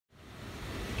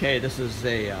Okay, this is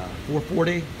a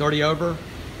 440, 30 over,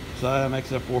 so that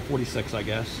makes it a 446, I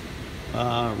guess.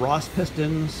 Ross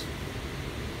pistons,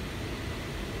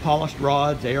 polished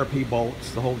rods, ARP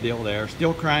bolts, the whole deal there.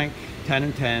 Steel crank, 10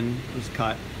 and 10 was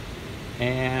cut.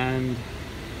 And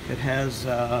it has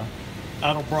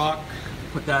Edelbrock,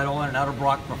 put that on, an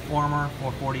Edelbrock Performer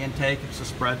 440 intake. It's a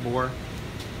spread bore.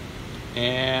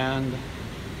 And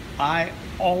I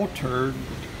altered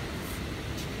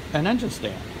an engine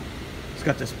stand. It's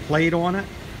got this plate on it,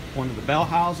 onto the bell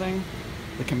housing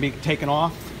that can be taken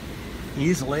off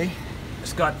easily.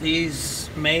 It's got these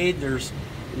made. There's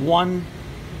one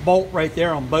bolt right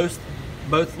there on both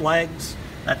legs.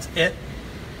 That's it.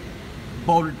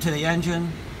 Bolted to the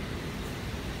engine.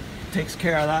 Takes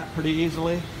care of that pretty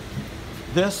easily.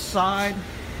 This side,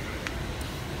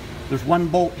 there's one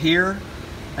bolt here,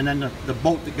 and then the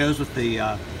bolt that goes with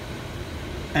the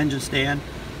engine stand.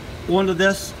 Onto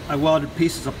this, I welded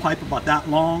pieces of pipe about that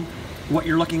long. What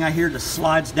you're looking at here just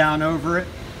slides down over it.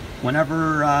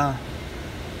 Whenever I'm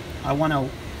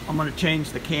going to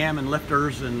change the cam and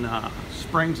lifters and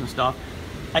springs and stuff,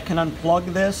 I can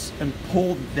unplug this and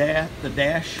pull the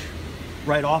dash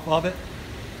right off of it.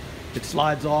 It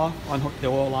slides off, unhook the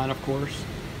oil line, of course,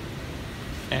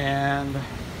 and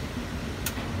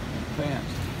fans.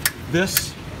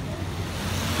 This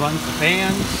runs the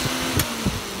fans,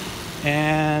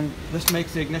 and this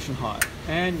makes the ignition hot.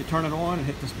 And you turn it on and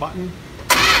hit this button.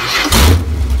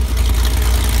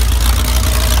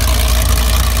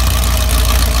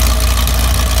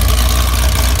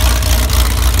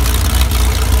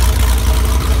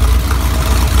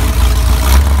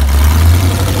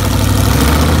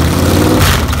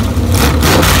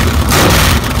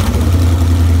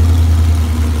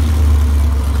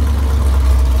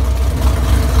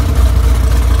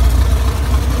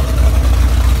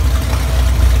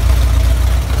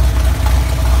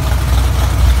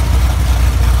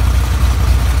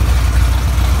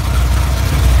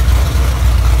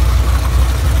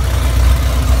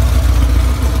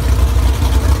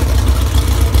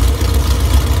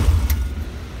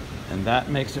 That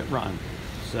makes it run.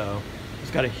 So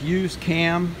it's got a Hughes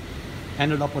cam,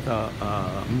 ended up with a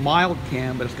mild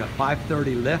cam, but it's got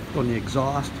 530 lift on the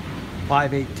exhaust,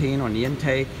 518 on the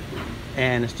intake,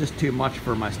 and it's just too much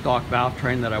for my stock valve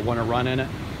train that I want to run in it.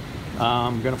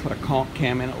 I'm going to put a conch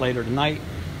cam in it later tonight,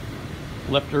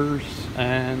 lifters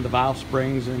and the valve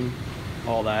springs and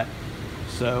all that.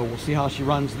 So we'll see how she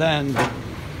runs then. But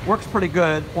works pretty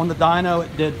good. On the dyno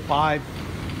it did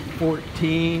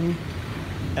 514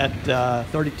 at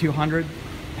 3200,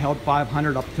 held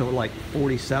 500 up to like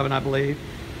 47, I believe.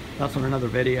 That's on another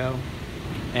video.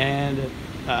 And it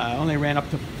only ran up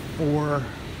to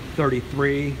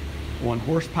 433 on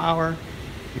horsepower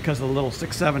because of the little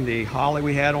 670 Holly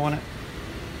we had on it.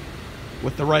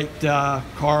 With the right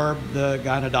carb, the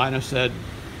guy in the dyno said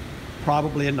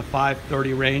probably in the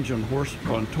 530 range on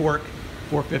torque,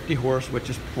 450 horse, which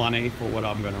is plenty for what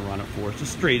I'm going to run it for. It's a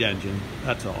street engine,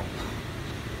 that's all.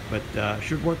 But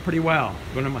should work pretty well.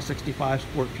 Going to my 65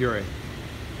 Sport Fury.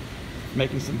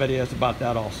 Making some videos about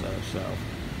that also. So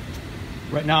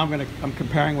right now I'm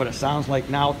comparing what it sounds like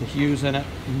now with the Hughes in it,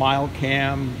 mild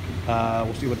cam.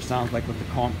 We'll see what it sounds like with the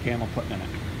conch cam I'm putting in it.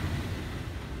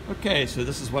 Okay, so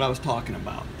this is what I was talking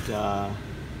about.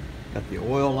 Got the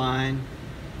oil line,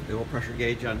 the oil pressure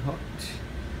gauge unhooked,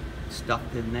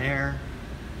 stuffed in there,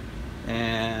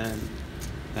 and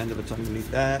the end of it's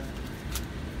underneath that.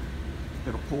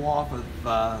 It'll pull off of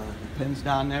the pins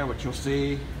down there, which you'll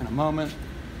see in a moment.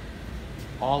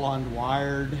 All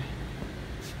unwired. It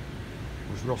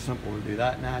was real simple to do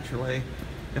that naturally.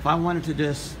 If I wanted to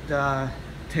just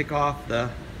take off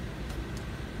the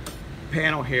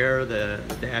panel here, the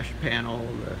dash panel,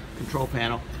 the control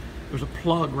panel, there's a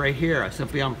plug right here. I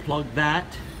simply unplug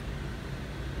that,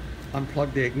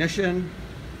 unplug the ignition,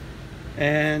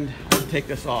 and take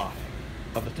this off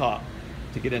of the top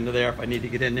to get into there if I need to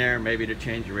get in there, maybe to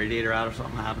change the radiator out or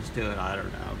something happens to it, I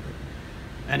don't know.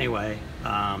 But anyway,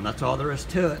 that's all there is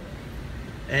to it.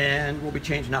 And we'll be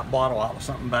changing that bottle out with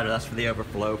something better. That's for the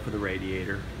overflow for the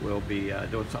radiator. We'll be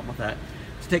doing something with that.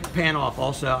 To take the pan off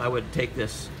also, I would take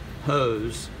this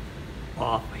hose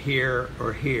off here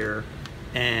or here,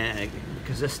 and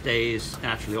because this stays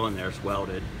naturally on there, it's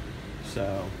welded.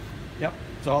 So, yep,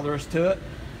 that's all there is to it.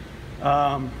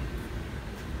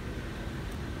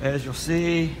 As you'll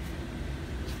see,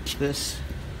 this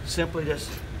simply just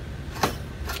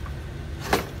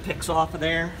picks off of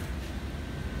there.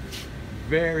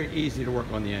 Very easy to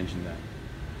work on the engine then.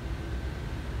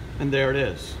 And there it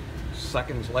is.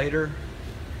 Seconds later,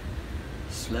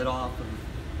 slid off of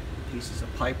pieces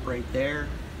of pipe right there.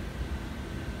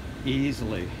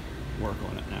 Easily work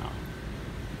on it now.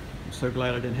 I'm so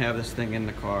glad I didn't have this thing in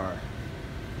the car.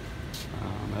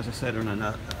 As I said in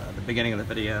the beginning of the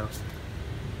video,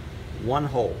 one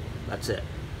hole, that's it.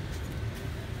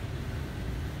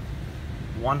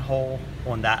 One hole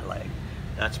on that leg,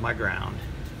 that's my ground.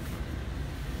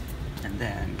 And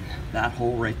then that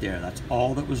hole right there, that's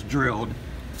all that was drilled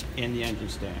in the engine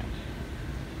stand.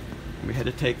 We had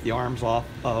to take the arms off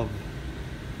of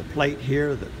the plate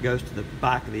here that goes to the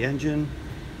back of the engine,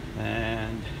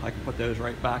 and I can put those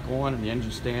right back on, and the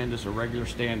engine stand is a regular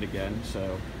stand again.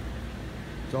 So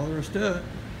that's all there is to it.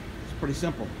 It's pretty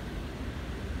simple.